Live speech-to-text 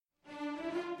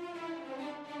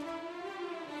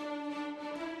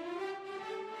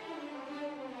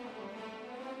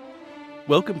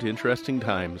Welcome to Interesting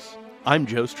Times. I'm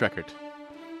Joe Streckert.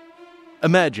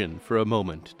 Imagine for a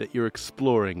moment that you're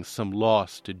exploring some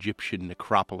lost Egyptian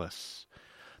necropolis.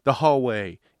 The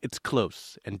hallway, it's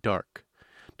close and dark.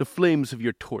 The flames of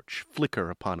your torch flicker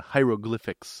upon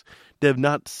hieroglyphics that have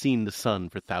not seen the sun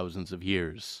for thousands of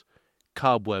years.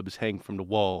 Cobwebs hang from the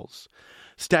walls.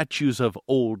 Statues of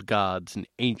old gods and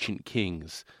ancient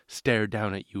kings stare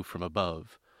down at you from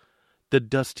above. The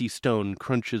dusty stone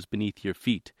crunches beneath your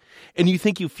feet, and you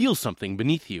think you feel something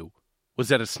beneath you. Was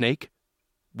that a snake?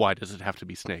 Why does it have to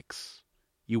be snakes?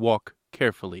 You walk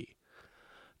carefully.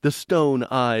 The stone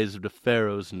eyes of the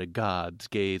pharaohs and the gods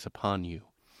gaze upon you.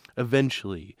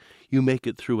 Eventually, you make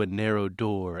it through a narrow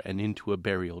door and into a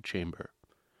burial chamber.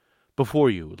 Before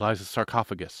you lies a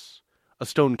sarcophagus, a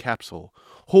stone capsule,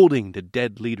 holding the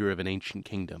dead leader of an ancient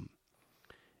kingdom.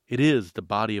 It is the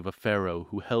body of a pharaoh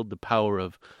who held the power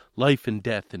of life and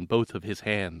death in both of his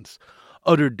hands,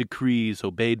 uttered decrees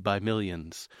obeyed by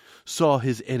millions, saw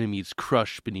his enemies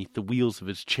crushed beneath the wheels of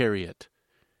his chariot.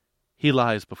 He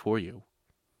lies before you.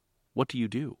 What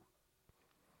do?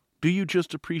 Do you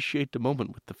just appreciate the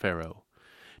moment with the pharaoh?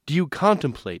 Do you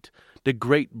contemplate the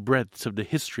great breadths of the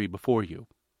history before you?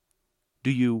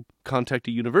 Do you contact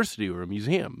a university or a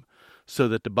museum so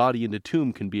that the body in the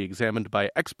tomb can be examined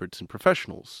by experts and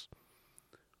professionals?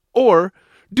 Or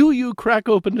do you crack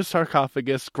open the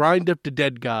sarcophagus, grind up the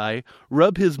dead guy,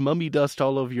 rub his mummy dust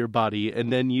all over your body,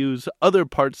 and then use other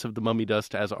parts of the mummy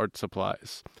dust as art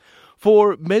supplies?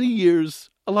 For many years,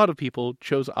 a lot of people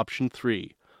chose option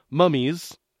 3.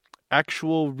 Mummies,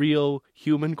 actual real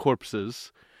human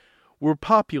corpses, were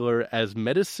popular as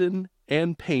medicine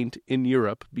and paint in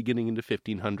Europe beginning in the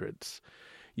 1500s.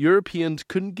 Europeans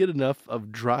couldn't get enough of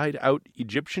dried-out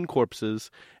Egyptian corpses,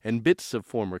 and bits of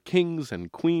former kings and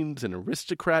queens and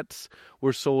aristocrats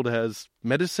were sold as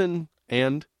medicine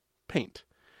and paint.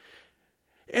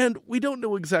 And we don't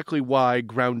know exactly why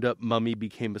ground-up mummy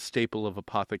became a staple of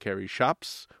apothecary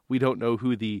shops. We don't know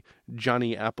who the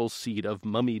Johnny Appleseed of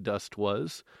mummy dust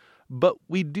was, but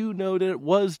we do know that it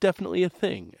was definitely a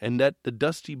thing, and that the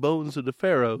dusty bones of the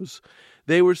pharaohs,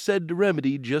 they were said to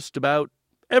remedy just about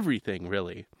everything,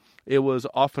 really. It was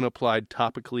often applied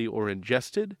topically or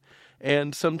ingested,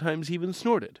 and sometimes even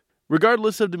snorted.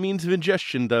 Regardless of the means of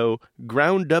ingestion, though,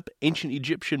 ground-up ancient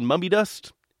Egyptian mummy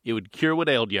dust, it would cure what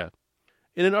ailed you.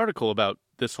 In an article about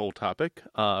this whole topic,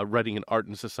 writing in Art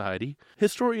and Society,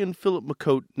 historian Philip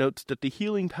McCoat notes that the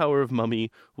healing power of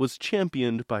mummy was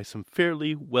championed by some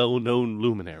fairly well-known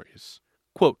luminaries.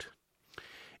 Quote,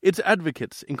 "Its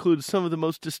advocates include some of the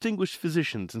most distinguished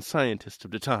physicians and scientists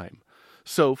of the time.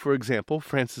 So, for example,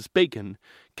 Francis Bacon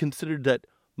considered that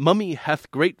mummy hath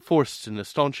great force in the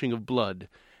staunching of blood,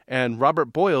 and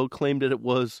Robert Boyle claimed that it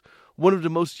was one of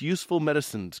the most useful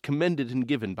medicines commended and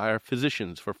given by our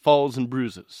physicians for falls and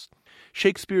bruises.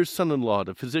 Shakespeare's son-in-law,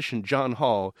 the physician John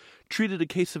Hall, treated a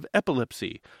case of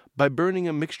epilepsy by burning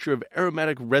a mixture of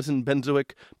aromatic resin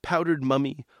benzoic, powdered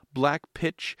mummy, black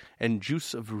pitch, and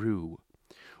juice of rue,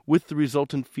 with the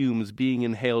resultant fumes being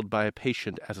inhaled by a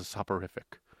patient as a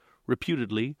soporific.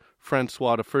 Reputedly,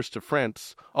 Francois I of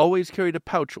France always carried a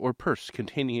pouch or purse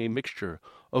containing a mixture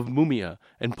of mumia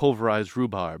and pulverized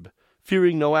rhubarb,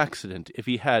 fearing no accident if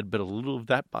he had but a little of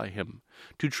that by him,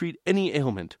 to treat any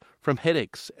ailment, from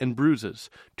headaches and bruises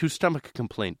to stomach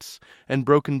complaints and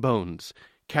broken bones.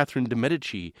 Catherine de'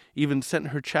 Medici even sent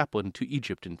her chaplain to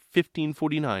Egypt in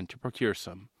 1549 to procure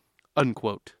some."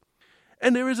 Unquote.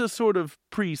 And there is a sort of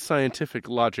pre-scientific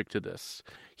logic to this.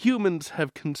 Humans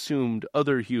have consumed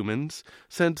other humans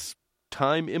since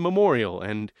time immemorial,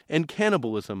 and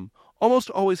cannibalism almost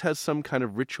always has some kind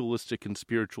of ritualistic and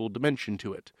spiritual dimension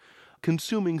to it.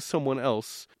 Consuming someone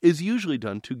else is usually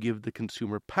done to give the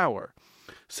consumer power,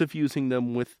 suffusing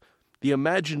them with the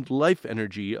imagined life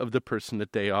energy of the person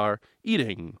that they are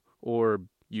eating, or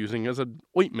using as an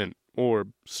ointment, or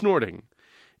snorting.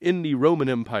 In the Roman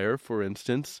Empire, for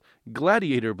instance,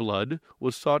 gladiator blood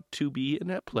was thought to be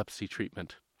an epilepsy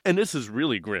treatment. And this is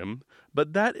really grim,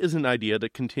 but that is an idea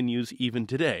that continues even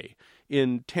today.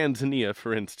 In Tanzania,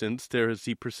 for instance, there is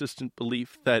the persistent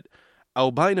belief that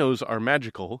albinos are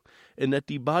magical, and that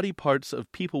the body parts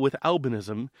of people with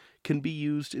albinism can be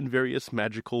used in various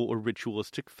magical or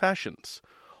ritualistic fashions,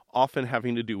 often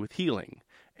having to do with healing.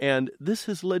 And this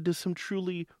has led to some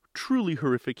truly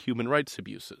horrific human rights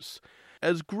abuses.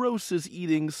 As gross as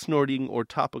eating, snorting, or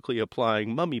topically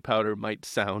applying mummy powder might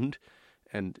sound,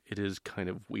 and it is kind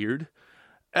of weird,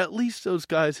 at least those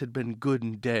guys had been good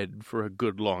and dead for a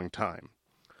good long time.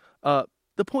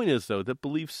 The point is, though, that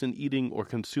beliefs in eating or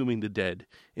consuming the dead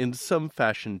in some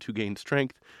fashion to gain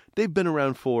strength, they've been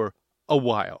around for a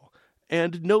while.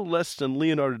 And no less than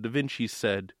Leonardo da Vinci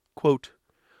said, quote,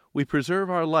 "We preserve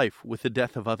our life with the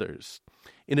death of others.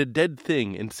 In a dead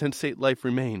thing insensate life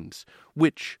remains,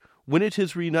 which, when it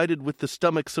is reunited with the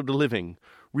stomachs of the living,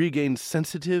 regains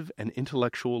sensitive and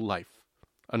intellectual life."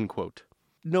 Unquote.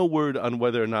 No word on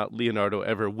whether or not Leonardo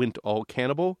ever went all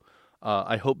cannibal.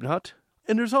 I hope not.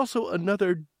 And there's also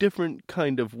another different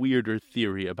kind of weirder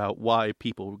theory about why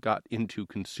people got into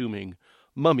consuming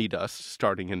mummy dust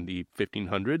starting in the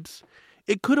 1500s.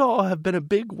 It could all have been a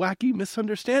big, wacky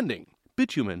misunderstanding.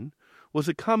 Bitumen was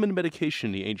a common medication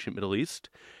in the ancient Middle East,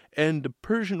 and the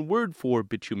Persian word for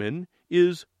bitumen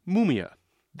is mumia.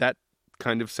 That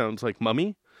kind of sounds like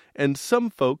mummy, and some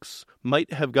folks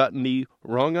might have gotten the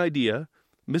wrong idea,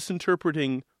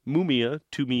 misinterpreting mumia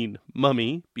to mean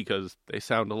mummy because they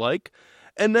sound alike,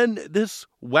 and then this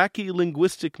wacky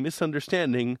linguistic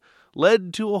misunderstanding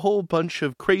led to a whole bunch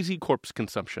of crazy corpse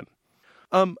consumption.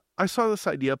 I saw this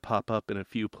idea pop up in a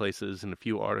few places in a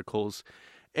few articles,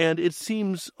 and it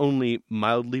seems only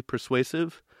mildly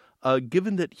persuasive,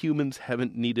 given that humans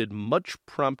haven't needed much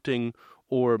prompting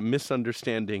or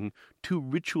misunderstanding to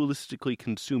ritualistically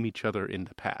consume each other in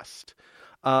the past.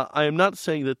 I am not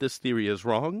saying that this theory is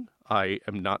wrong. I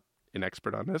am not an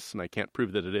expert on this, and I can't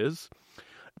prove that it is.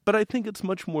 But I think it's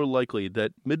much more likely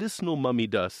that medicinal mummy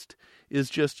dust is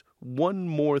just one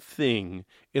more thing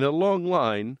in a long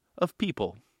line of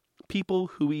people. People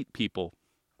who eat people.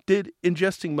 Did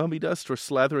ingesting mummy dust or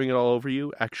slathering it all over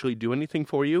you actually do anything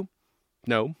for you?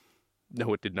 No.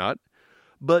 No, it did not.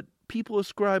 But people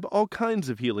ascribe all kinds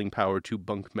of healing power to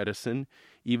bunk medicine,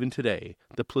 even today.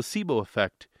 The placebo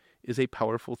effect is a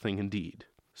powerful thing indeed.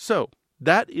 So,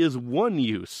 that is one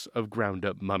use of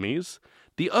ground-up mummies.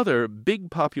 The other big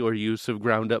popular use of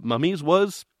ground-up mummies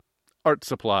was art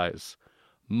supplies.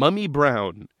 Mummy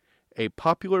brown, a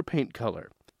popular paint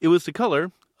color. It was the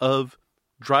color of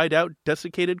dried-out,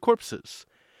 desiccated corpses.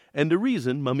 And the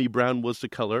reason mummy brown was the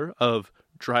color of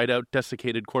dried-out,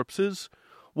 desiccated corpses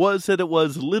was that it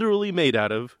was literally made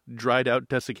out of dried-out,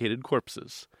 desiccated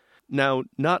corpses. Now,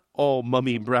 not all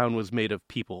mummy brown was made of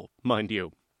people, mind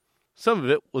you. Some of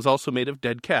it was also made of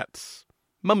dead cats.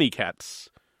 Mummy cats.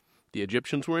 The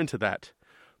Egyptians were into that.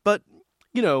 But,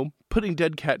 putting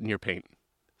dead cat in your paint.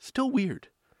 Still weird.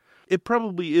 It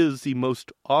probably is the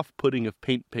most off-putting of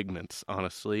paint pigments,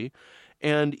 honestly.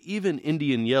 And even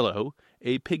Indian yellow,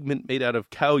 a pigment made out of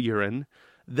cow urine,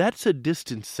 that's a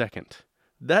distant second.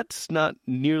 That's not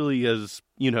nearly as,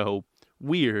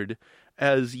 weird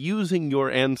as using your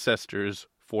ancestors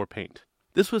for paint.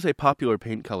 This was a popular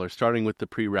paint color starting with the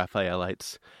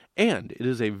pre-Raphaelites, and it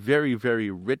is a very, very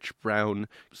rich brown,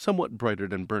 somewhat brighter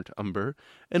than burnt umber,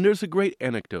 and there's a great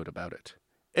anecdote about it.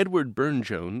 Edward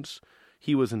Burne-Jones,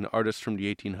 he was an artist from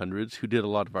the 1800s who did a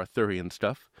lot of Arthurian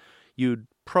stuff. You'd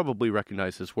probably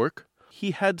recognize his work.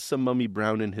 He had some mummy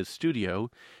brown in his studio,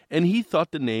 and he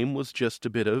thought the name was just a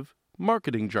bit of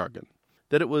marketing jargon,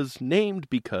 that it was named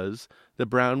because the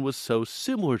brown was so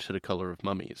similar to the color of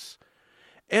mummies.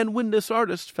 And when this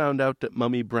artist found out that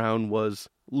mummy brown was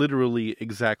literally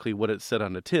exactly what it said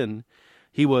on the tin,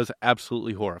 he was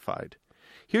absolutely horrified.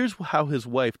 Here's how his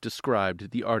wife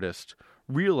described the artist,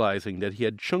 realizing that he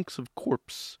had chunks of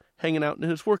corpse hanging out in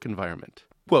his work environment.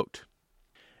 Quote,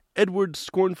 "Edward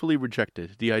scornfully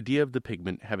rejected the idea of the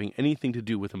pigment having anything to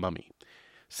do with a mummy.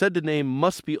 Said the name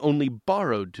must be only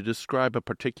borrowed to describe a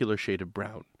particular shade of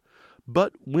brown.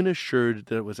 But when assured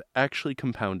that it was actually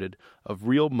compounded of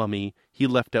real mummy, he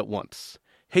left at once,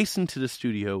 hastened to the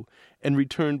studio, and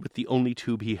returned with the only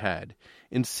tube he had,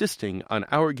 insisting on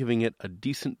our giving it a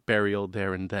decent burial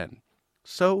there and then.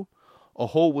 So, a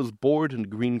hole was bored in the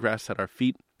green grass at our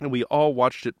feet, and we all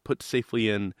watched it put safely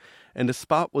in, and the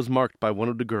spot was marked by one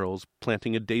of the girls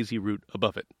planting a daisy root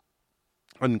above it."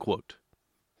 Unquote.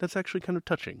 That's actually kind of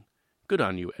touching. Good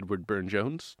on you, Edward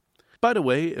Burne-Jones. By the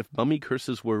way, if mummy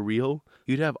curses were real,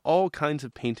 you'd have all kinds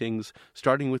of paintings,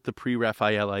 starting with the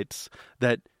pre-Raphaelites,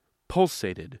 that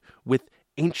pulsated with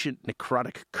ancient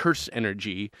necrotic curse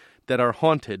energy that are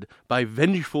haunted by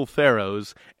vengeful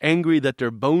pharaohs, angry that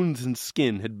their bones and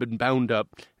skin had been bound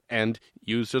up and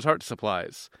used as art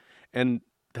supplies. And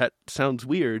that sounds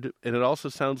weird, and it also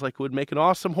sounds like it would make an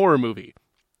awesome horror movie.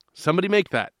 Somebody make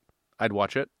that. I'd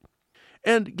watch it.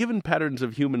 And given patterns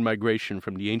of human migration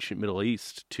from the ancient Middle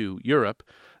East to Europe,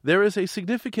 there is a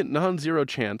significant non-zero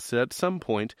chance that at some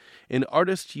point an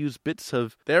artist used bits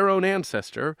of their own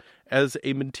ancestor as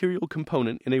a material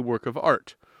component in a work of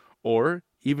art. Or,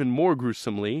 even more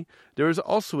gruesomely, there is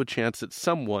also a chance that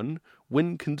someone,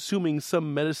 when consuming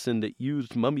some medicine that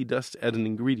used mummy dust as an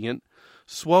ingredient,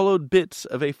 swallowed bits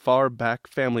of a far-back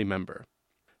family member.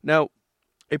 Now,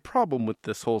 A problem with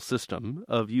this whole system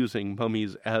of using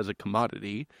mummies as a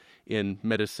commodity in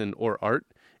medicine or art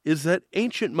is that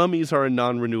ancient mummies are a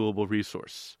non-renewable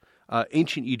resource.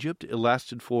 Ancient Egypt, it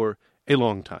lasted for a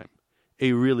long time.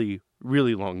 A really,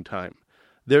 really long time.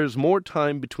 There's more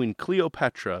time between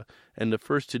Cleopatra and the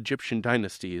first Egyptian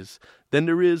dynasties than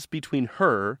there is between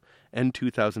her and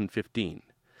 2015.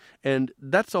 And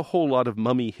that's a whole lot of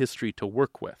mummy history to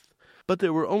work with. But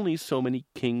there were only so many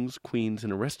kings, queens,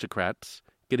 and aristocrats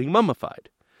getting mummified.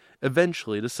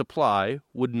 Eventually, the supply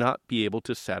would not be able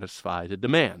to satisfy the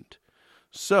demand.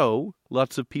 So,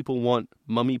 lots of people want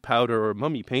mummy powder or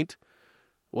mummy paint.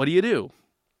 What do?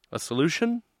 A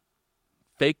solution?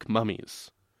 Fake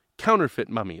mummies. Counterfeit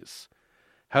mummies.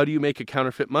 How do you make a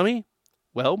counterfeit mummy?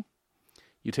 Well,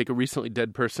 you take a recently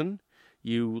dead person,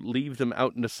 you leave them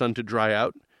out in the sun to dry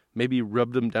out, maybe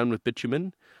rub them down with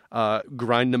bitumen,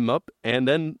 grind them up, and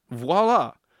then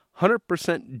voila!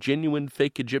 100% genuine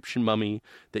fake Egyptian mummy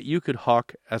that you could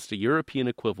hawk as the European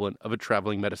equivalent of a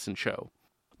traveling medicine show.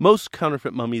 Most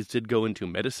counterfeit mummies did go into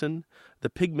medicine.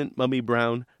 The pigment mummy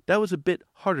brown, that was a bit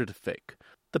harder to fake.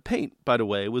 The paint, by the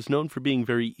way, was known for being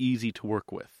very easy to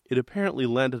work with. It apparently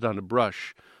landed on a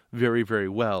brush very, very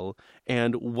well,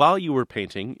 and while you were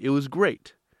painting, it was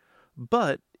great.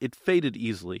 But it faded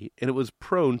easily, and it was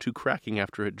prone to cracking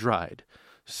after it dried.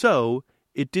 So,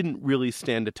 it didn't really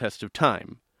stand a test of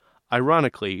time.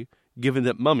 Ironically, given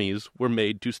that mummies were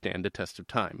made to stand a test of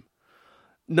time.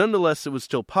 Nonetheless, it was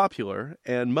still popular,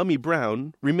 and mummy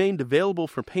brown remained available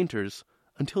for painters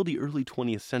until the early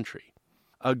 20th century.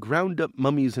 Ground-up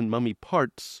mummies and mummy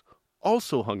parts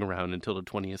also hung around until the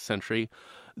 20th century,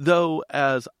 though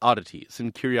as oddities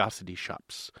in curiosity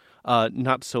shops,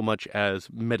 not so much as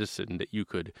medicine that you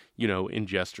could,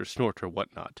 ingest or snort or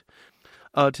whatnot.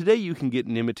 Today you can get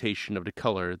an imitation of the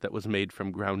color that was made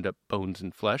from ground-up bones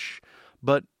and flesh,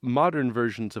 but modern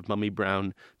versions of mummy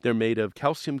brown, they're made of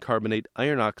calcium carbonate,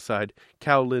 iron oxide,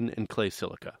 kaolin, and clay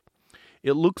silica.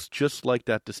 It looks just like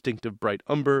that distinctive bright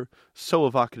umber, so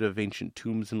evocative of ancient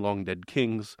tombs and long-dead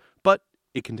kings, but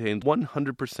it contains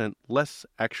 100% less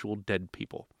actual dead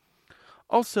people.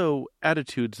 Also,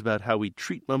 attitudes about how we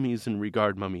treat mummies and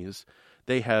regard mummies,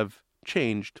 they have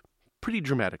changed pretty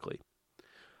dramatically.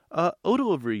 A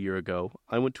little over a year ago,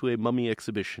 I went to a mummy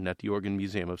exhibition at the Oregon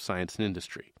Museum of Science and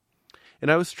Industry,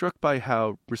 and I was struck by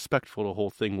how respectful the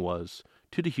whole thing was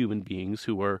to the human beings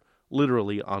who were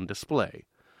literally on display.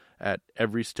 At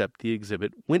every step, the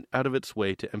exhibit went out of its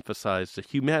way to emphasize the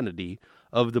humanity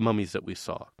of the mummies that we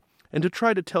saw, and to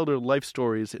try to tell their life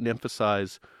stories and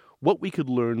emphasize what we could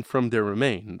learn from their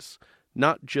remains,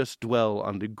 not just dwell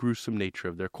on the gruesome nature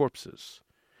of their corpses.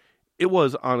 It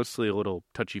was honestly a little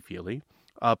touchy-feely.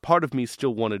 Part of me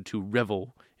still wanted to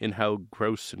revel in how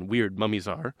gross and weird mummies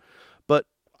are, but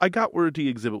I got where the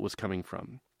exhibit was coming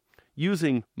from.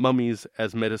 Using mummies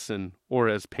as medicine or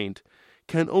as paint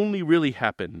can only really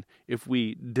happen if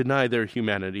we deny their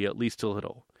humanity at least a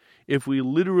little, if we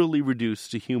literally reduce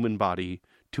the human body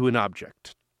to an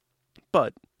object.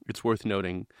 But it's worth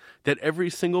noting that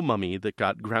every single mummy that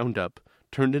got ground up,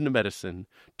 turned into medicine,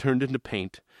 turned into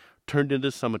paint, turned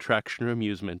into some attraction or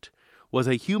amusement, was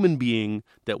a human being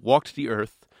that walked the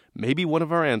earth, maybe one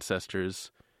of our ancestors,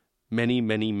 many,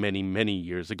 many, many, many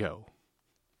years ago.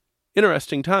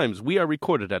 Interesting times. We are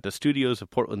recorded at the studios of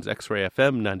Portland's X-Ray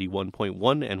FM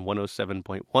 91.1 and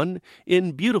 107.1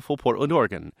 in beautiful Portland,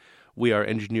 Oregon. We are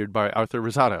engineered by Arthur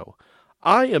Rosado.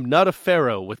 I am not a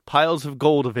pharaoh with piles of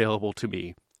gold available to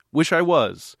me. Wish I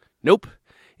was. Nope.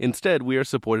 Instead, we are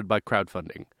supported by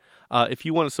crowdfunding. If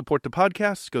you want to support the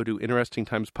podcast, go to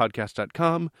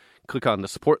interestingtimespodcast.com, click on the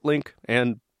support link,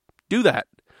 and do that.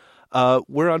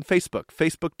 We're on Facebook,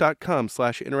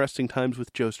 facebook.com/interestingtimes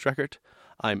with Joe Streckert.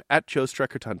 I'm at Joe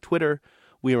Streckert on Twitter.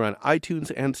 We are on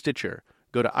iTunes and Stitcher.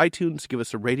 Go to iTunes, give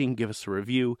us a rating, give us a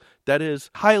review. That is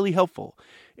highly helpful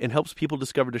and helps people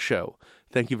discover the show.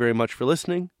 Thank you very much for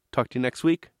listening. Talk to you next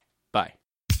week. Bye.